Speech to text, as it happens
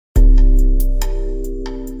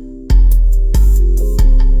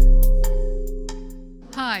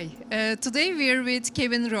Today we are with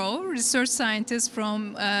Kevin Rowe, research scientist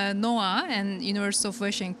from NOAA and University of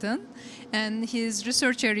Washington, and his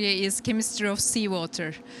research area is chemistry of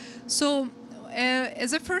seawater. So,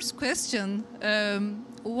 as a first question,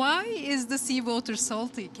 why is the seawater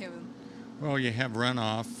salty, Kevin? Well, you have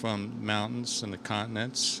runoff from mountains and the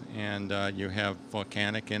continents, and you have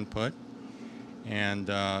volcanic input, and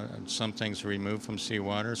some things are removed from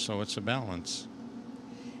seawater, so it's a balance.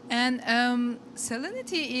 And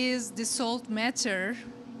salinity is the salt matter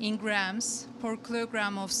in grams per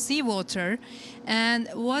kilogram of seawater. And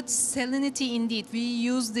what's salinity indeed? We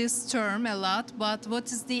use this term a lot, but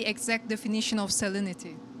what is the exact definition of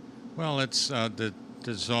salinity? Well, it's the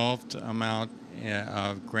dissolved amount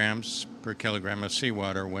of grams per kilogram of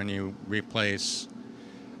seawater when you replace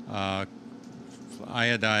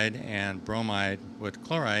iodide and bromide with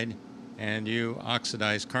chloride, and you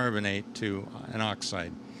oxidize carbonate to an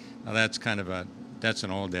oxide. Now that's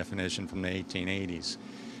an old definition from the 1880s.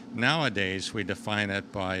 Nowadays we define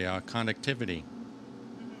it by conductivity.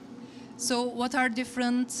 So what are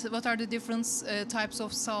the different types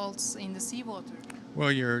of salts in the seawater?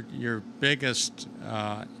 Well, your biggest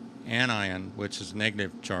anion, which is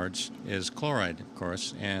negative charge, is chloride, of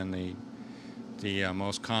course, and the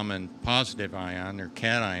most common positive ion or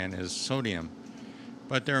cation is sodium.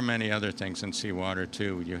 But there are many other things in seawater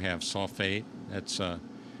too. You have sulfate, that's a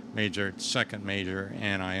second major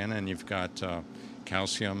anion, and you've got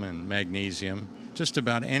calcium and magnesium. Just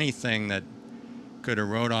about anything that could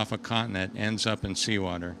erode off a continent ends up in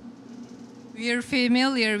seawater. We are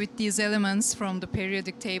familiar with these elements from the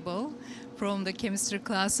periodic table, from the chemistry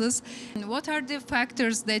classes. And what are the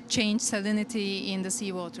factors that change salinity in the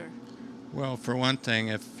seawater? Well, for one thing,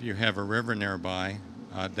 if you have a river nearby,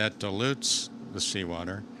 that dilutes the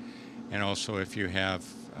seawater. And also if you have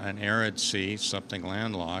an arid sea, something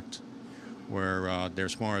landlocked, where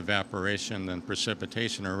there's more evaporation than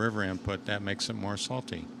precipitation or river input, that makes it more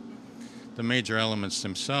salty. The major elements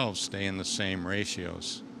themselves stay in the same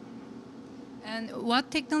ratios. And what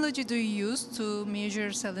technology do you use to measure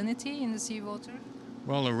salinity in the seawater?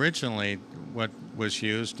 Well, originally what was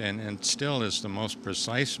used, and still is the most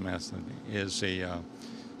precise method, is a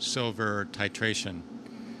silver titration.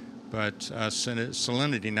 But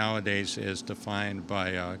salinity nowadays is defined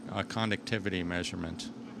by a conductivity measurement.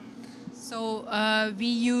 So we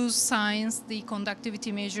use science, the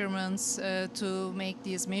conductivity measurements, to make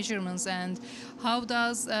these measurements. And how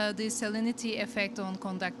does the salinity affect on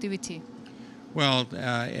conductivity? Well,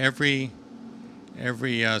 every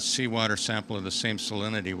seawater sample of the same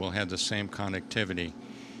salinity will have the same conductivity.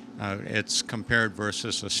 It's compared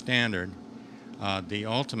versus a standard. The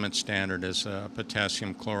ultimate standard is a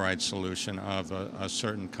potassium chloride solution of a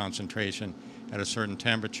certain concentration at a certain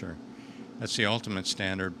temperature. That's the ultimate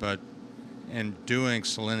standard, but in doing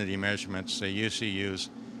salinity measurements, they usually use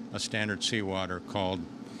a standard seawater called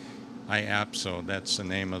IAPSO, that's the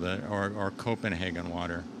name of or Copenhagen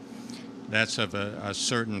water. That's of a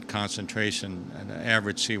certain concentration. An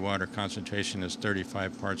average seawater concentration is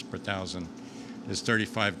 35 parts per thousand. It's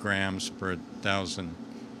 35 grams per thousand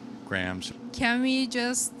grams. Can we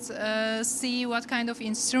just see what kind of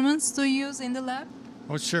instruments to use in the lab?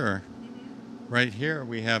 Oh, sure. Right here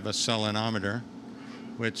we have a selenometer,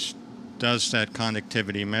 which does that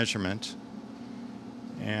conductivity measurement.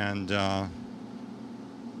 And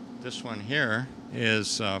this one here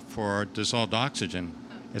is for dissolved oxygen.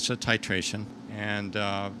 It's a titration. And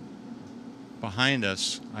behind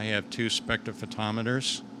us, I have two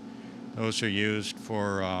spectrophotometers. Those are used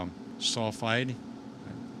for sulfide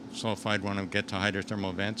when I get to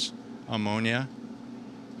hydrothermal vents, ammonia,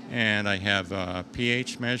 and I have a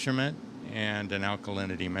pH measurement and an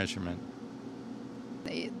alkalinity measurement.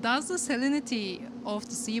 Does the salinity of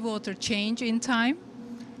the seawater change in time?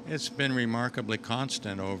 It's been remarkably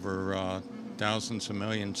constant over thousands of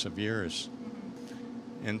millions of years.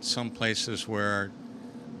 In some places where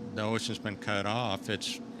the ocean's been cut off,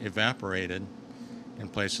 it's evaporated in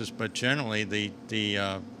places, but generally the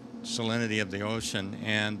salinity of the ocean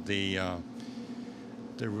and the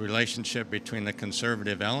relationship between the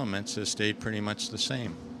conservative elements has stayed pretty much the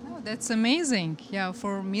same. Oh, that's amazing. Yeah,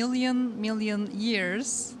 for million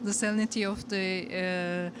years, the salinity of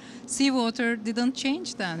the seawater didn't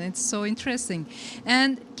change then. It's so interesting.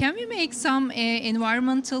 And can we make some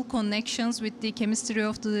environmental connections with the chemistry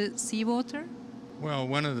of the seawater? Well,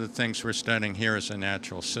 one of the things we're studying here is a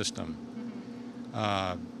natural system.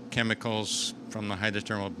 Chemicals from the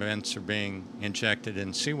hydrothermal vents are being injected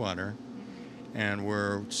in seawater, and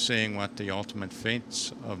we're seeing what the ultimate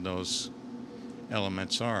fates of those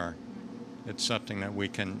elements are. It's something that we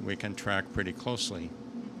can track pretty closely.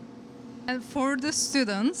 And for the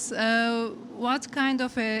students, what kind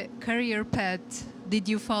of a career path did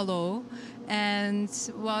you follow? And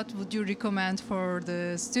what would you recommend for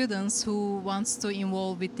the students who wants to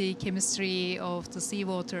involve with the chemistry of the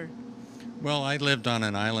seawater? Well, I lived on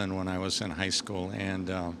an island when I was in high school, and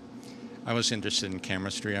I was interested in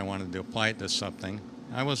chemistry. I wanted to apply it to something.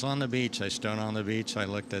 I was on the beach. I stood on the beach. I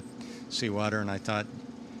looked at seawater, and I thought,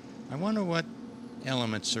 I wonder what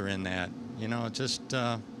elements are in that. You know, just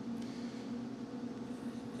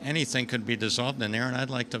anything could be dissolved in there, and I'd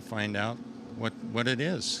like to find out what it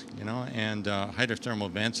is, you know. And hydrothermal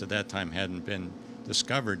vents at that time hadn't been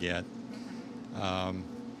discovered yet.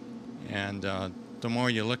 And the more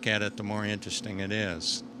you look at it, the more interesting it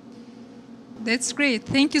is. That's great.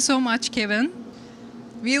 Thank you so much, Kevin.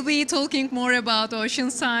 We'll be talking more about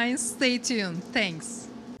ocean science. Stay tuned. Thanks.